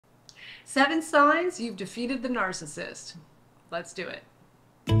7 signs you've defeated the narcissist. Let's do it.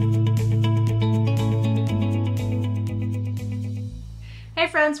 Hey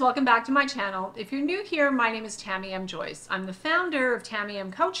friends, welcome back to my channel. If you're new here, my name is Tamie M. Joyce. I'm the founder of Tamie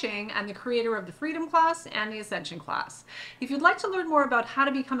M Coaching and the creator of the Freedom Class and the Ascension Class. If you'd like to learn more about how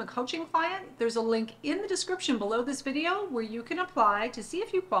to become a coaching client, there's a link in the description below this video where you can apply to see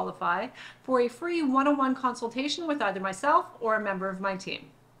if you qualify for a free one-on-one consultation with either myself or a member of my team.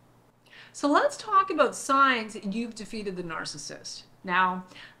 So let's talk about signs you've defeated the narcissist. Now,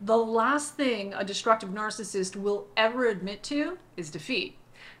 the last thing a destructive narcissist will ever admit to is defeat.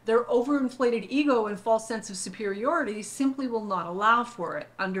 Their overinflated ego and false sense of superiority simply will not allow for it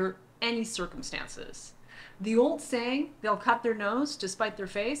under any circumstances. The old saying, they'll cut their nose to spite their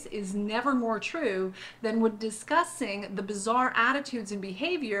face, is never more true than when discussing the bizarre attitudes and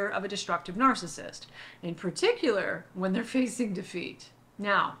behavior of a destructive narcissist, in particular when they're facing defeat.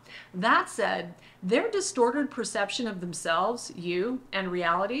 Now, that said, their distorted perception of themselves, you, and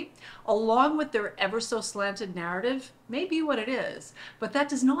reality, along with their ever so slanted narrative, may be what it is, but that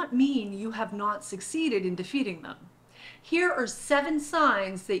does not mean you have not succeeded in defeating them. Here are 7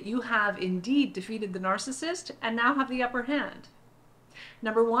 signs that you have indeed defeated the narcissist and now have the upper hand.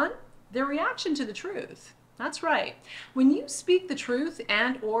 Number 1, their reaction to the truth. That's right. When you speak the truth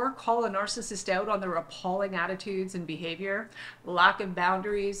and/or call a narcissist out on their appalling attitudes and behavior, lack of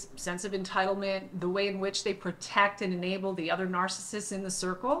boundaries, sense of entitlement, the way in which they protect and enable the other narcissists in the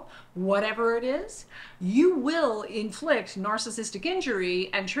circle, whatever it is, you will inflict narcissistic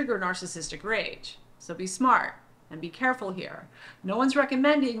injury and trigger narcissistic rage. So be smart. And be careful here. No one's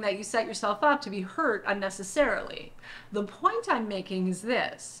recommending that you set yourself up to be hurt unnecessarily. The point I'm making is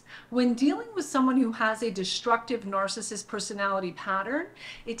this. When dealing with someone who has a destructive narcissist personality pattern,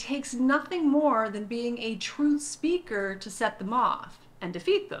 it takes nothing more than being a truth speaker to set them off and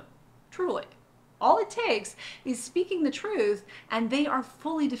defeat them, truly. All it takes is speaking the truth and they are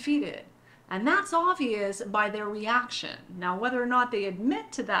fully defeated. And that's obvious by their reaction. Now, whether or not they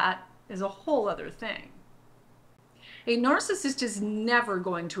admit to that is a whole other thing. A narcissist is never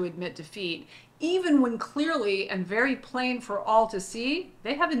going to admit defeat, even when clearly and very plain for all to see,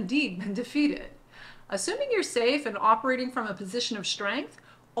 they have indeed been defeated. Assuming you're safe and operating from a position of strength,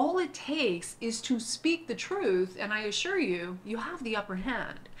 all it takes is to speak the truth, and I assure you, you have the upper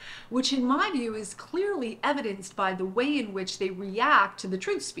hand, which in my view is clearly evidenced by the way in which they react to the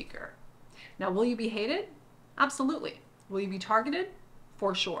truth speaker. Now, will you be hated? Absolutely. Will you be targeted?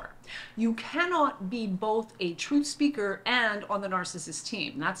 For sure. You cannot be both a truth speaker and on the narcissist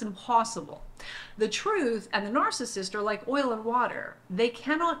team. That's impossible. The truth and the narcissist are like oil and water. They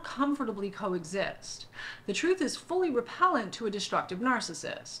cannot comfortably coexist. The truth is fully repellent to a destructive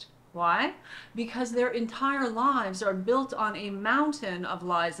narcissist. Why? Because their entire lives are built on a mountain of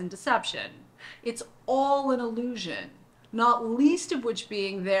lies and deception. It's all an illusion, not least of which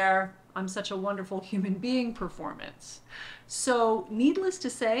being their "I'm such a wonderful human being" performance. So, needless to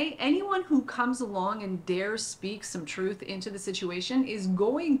say, anyone who comes along and dares speak some truth into the situation is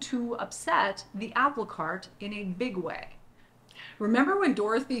going to upset the apple cart in a big way. Remember when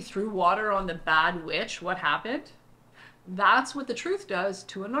Dorothy threw water on the bad witch? What happened? That's what the truth does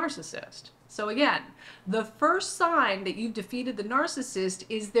to a narcissist. So again, the first sign that you've defeated the narcissist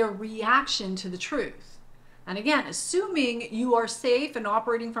is their reaction to the truth. And again, assuming you are safe and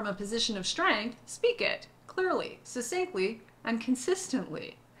operating from a position of strength, speak it clearly, succinctly, and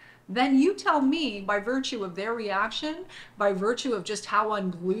consistently. Then you tell me, by virtue of their reaction, by virtue of just how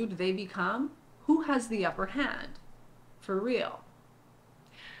unglued they become, who has the upper hand. For real.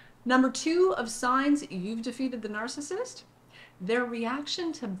 Number 2 of signs you've defeated the narcissist? Their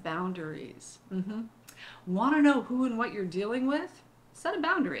reaction to boundaries. Want to know who and what you're dealing with? Set a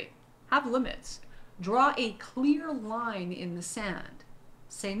boundary. Have limits. Draw a clear line in the sand.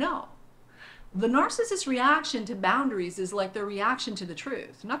 Say no. The narcissist's reaction to boundaries is like their reaction to the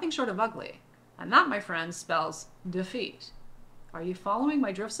truth, nothing short of ugly. And that, my friends, spells defeat. Are you following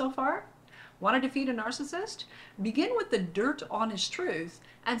my drift so far? Want to defeat a narcissist? Begin with the dirt honest truth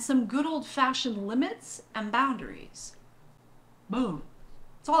and some good old-fashioned limits and boundaries. Boom.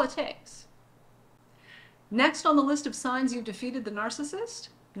 That's all it takes. Next on the list of signs you've defeated the narcissist,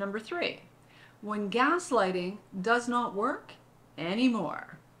 number 3. When gaslighting does not work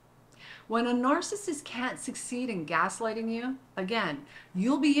anymore. When a narcissist can't succeed in gaslighting you, again,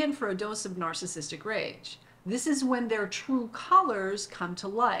 you'll be in for a dose of narcissistic rage. This is when their true colors come to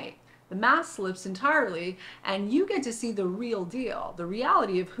light. The mask slips entirely, and you get to see the real deal, the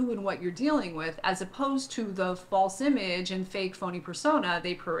reality of who and what you're dealing with, as opposed to the false image and fake phony persona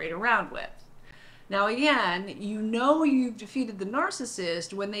they parade around with. Now again, you know you've defeated the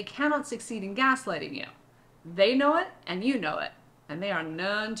narcissist when they cannot succeed in gaslighting you. They know it and you know it, and they are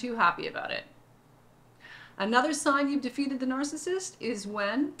none too happy about it. Another sign you've defeated the narcissist is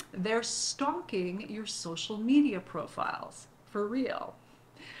when they're stalking your social media profiles. For real.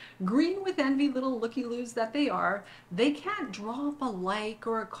 Green with envy little looky-loos that they are, they can't drop a like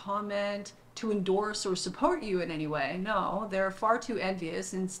or a comment to endorse or support you in any way. No, they're far too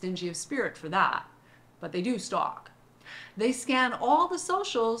envious and stingy of spirit for that. But they do stalk. They scan all the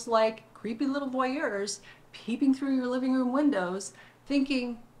socials like creepy little voyeurs, peeping through your living room windows,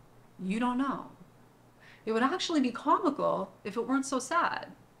 thinking you don't know. It would actually be comical if it weren't so sad.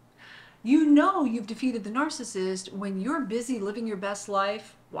 You know you've defeated the narcissist when you're busy living your best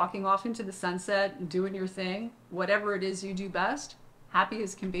life, walking off into the sunset and doing your thing, whatever it is you do best, happy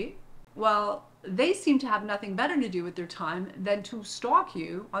as can be. Well, they seem to have nothing better to do with their time than to stalk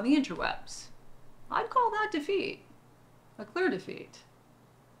you on the interwebs. I'd call that defeat, a clear defeat.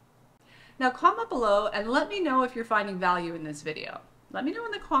 Now comment below and let me know if you're finding value in this video. Let me know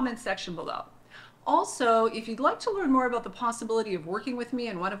in the comments section below. Also, if you'd like to learn more about the possibility of working with me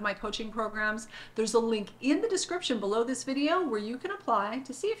in one of my coaching programs, there's a link in the description below this video where you can apply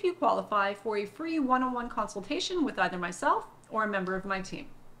to see if you qualify for a free one-on-one consultation with either myself or a member of my team.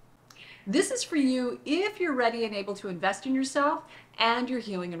 This is for you if you're ready and able to invest in yourself and your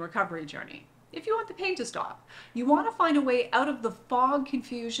healing and recovery journey. If you want the pain to stop, you want to find a way out of the fog,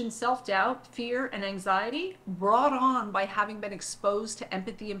 confusion, self-doubt, fear, and anxiety brought on by having been exposed to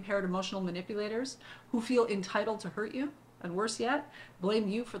empathy-impaired emotional manipulators who feel entitled to hurt you, and worse yet, blame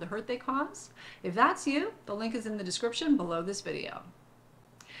you for the hurt they cause. If that's you, the link is in the description below this video.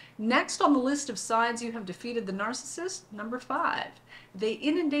 Next on the list of signs you have defeated the narcissist, number 5. They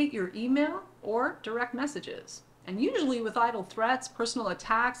inundate your email or direct messages. And usually with idle threats, personal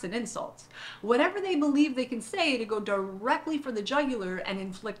attacks, and insults. Whatever they believe they can say to go directly for the jugular and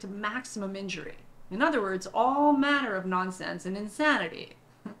inflict maximum injury. In other words, all manner of nonsense and insanity.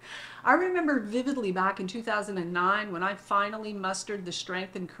 I remember vividly back in 2009 when I finally mustered the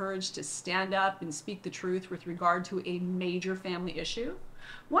strength and courage to stand up and speak the truth with regard to a major family issue.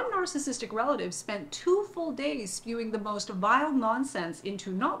 One narcissistic relative spent 2 full days spewing the most vile nonsense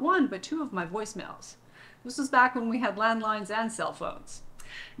into not one but 2 of my voicemails. This was back when we had landlines and cell phones.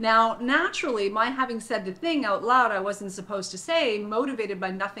 Now, naturally, my having said the thing out loud I wasn't supposed to say, motivated by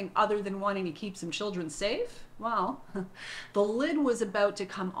nothing other than wanting to keep some children safe, well, the lid was about to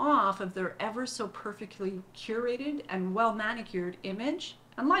come off of their ever so perfectly curated and well-manicured image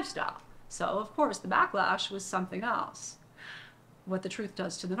and lifestyle. So, of course, the backlash was something else. What the truth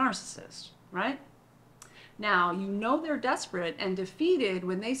does to the narcissist, right? Now, you know they're desperate and defeated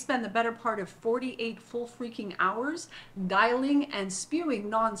when they spend the better part of 48 full freaking hours dialing and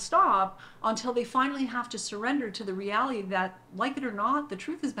spewing nonstop until they finally have to surrender to the reality that, like it or not, the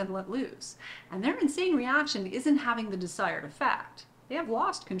truth has been let loose. And their insane reaction isn't having the desired effect. They have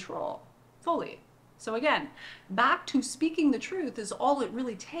lost control, fully. So again, back to speaking the truth is all it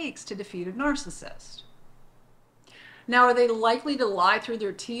really takes to defeat a narcissist. Now, are they likely to lie through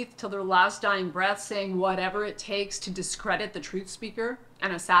their teeth till their last dying breath, saying whatever it takes to discredit the truth speaker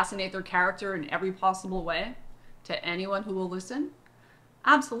and assassinate their character in every possible way to anyone who will listen?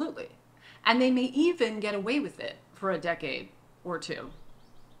 Absolutely. And they may even get away with it for a decade or 2.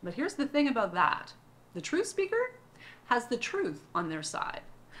 But here's the thing about that. The truth speaker has the truth on their side.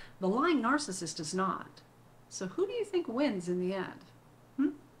 The lying narcissist does not. So who do you think wins in the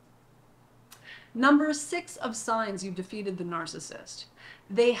end? Number 6 of signs you've defeated the narcissist.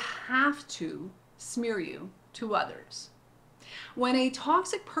 They have to smear you to others. When a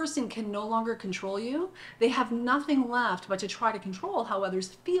toxic person can no longer control you, they have nothing left but to try to control how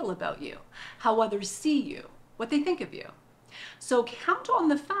others feel about you, how others see you, what they think of you. So count on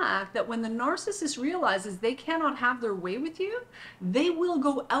the fact that when the narcissist realizes they cannot have their way with you, they will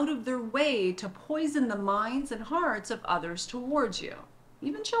go out of their way to poison the minds and hearts of others towards you,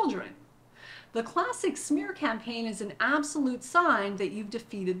 even children. The classic smear campaign is an absolute sign that you've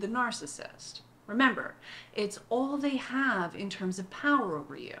defeated the narcissist. Remember, it's all they have in terms of power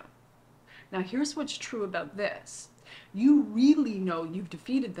over you. Now here's what's true about this. You really know you've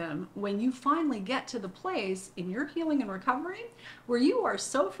defeated them when you finally get to the place in your healing and recovery where you are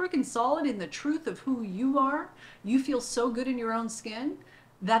so freaking solid in the truth of who you are, you feel so good in your own skin,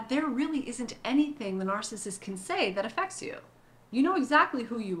 that there really isn't anything the narcissist can say that affects you. You know exactly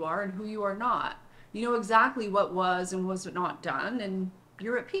who you are and who you are not. You know exactly what was and was not done, and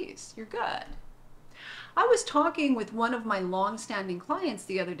you're at peace. You're good. I was talking with one of my long-standing clients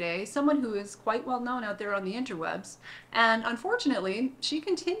the other day, someone who is quite well known out there on the interwebs, and unfortunately, she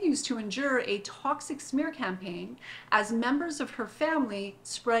continues to endure a toxic smear campaign as members of her family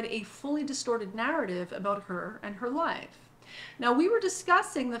spread a fully distorted narrative about her and her life. Now, we were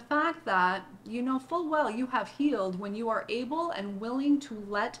discussing the fact that you know full well you have healed when you are able and willing to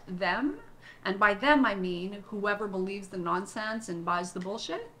let them, and by them I mean whoever believes the nonsense and buys the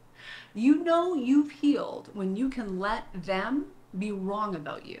bullshit. You know you've healed when you can let them be wrong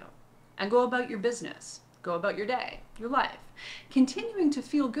about you and go about your business, go about your day, your life, continuing to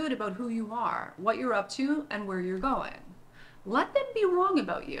feel good about who you are, what you're up to, and where you're going. Let them be wrong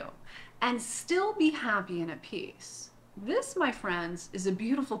about you and still be happy and at peace. This, my friends, is a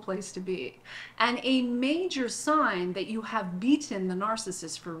beautiful place to be, and a major sign that you have beaten the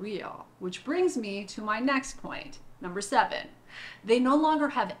narcissist for real, which brings me to my next point, number 7. They no longer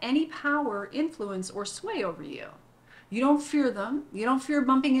have any power, influence, or sway over you. You don't fear them. You don't fear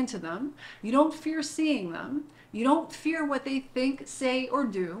bumping into them. You don't fear seeing them. You don't fear what they think, say, or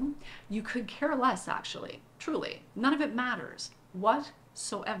do. You could care less, actually. Truly. None of it matters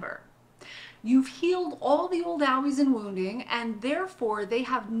whatsoever. You've healed all the old owies and wounding, and therefore they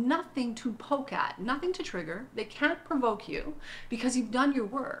have nothing to poke at, nothing to trigger. They can't provoke you because you've done your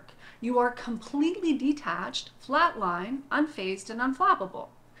work. You are completely detached, flatline, unfazed, and unflappable.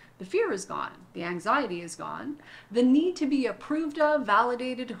 The fear is gone. The anxiety is gone. The need to be approved of,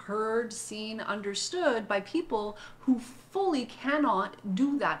 validated, heard, seen, understood by people who fully cannot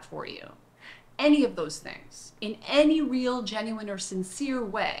do that for you. Any of those things, in any real, genuine, or sincere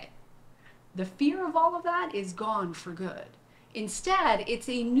way. The fear of all of that is gone for good. Instead, it's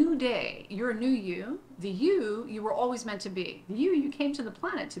a new day. You're a new you, the you were always meant to be, the you came to the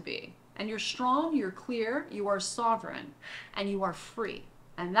planet to be. And you're strong, you're clear, you are sovereign, and you are free.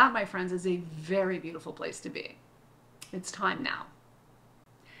 And that, my friends, is a very beautiful place to be. It's time now.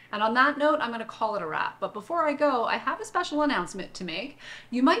 And on that note, I'm going to call it a wrap. But before I go, I have a special announcement to make.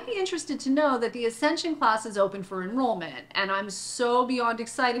 You might be interested to know that the Ascension class is open for enrollment, and I'm so beyond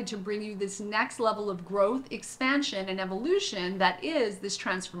excited to bring you this next level of growth, expansion, and evolution that is this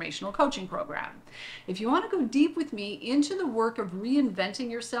transformational coaching program. If you want to go deep with me into the work of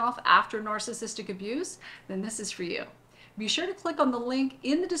reinventing yourself after narcissistic abuse, then this is for you. Be sure to click on the link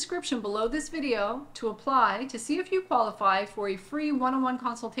in the description below this video to apply to see if you qualify for a free one-on-one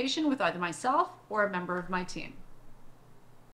consultation with either myself or a member of my team.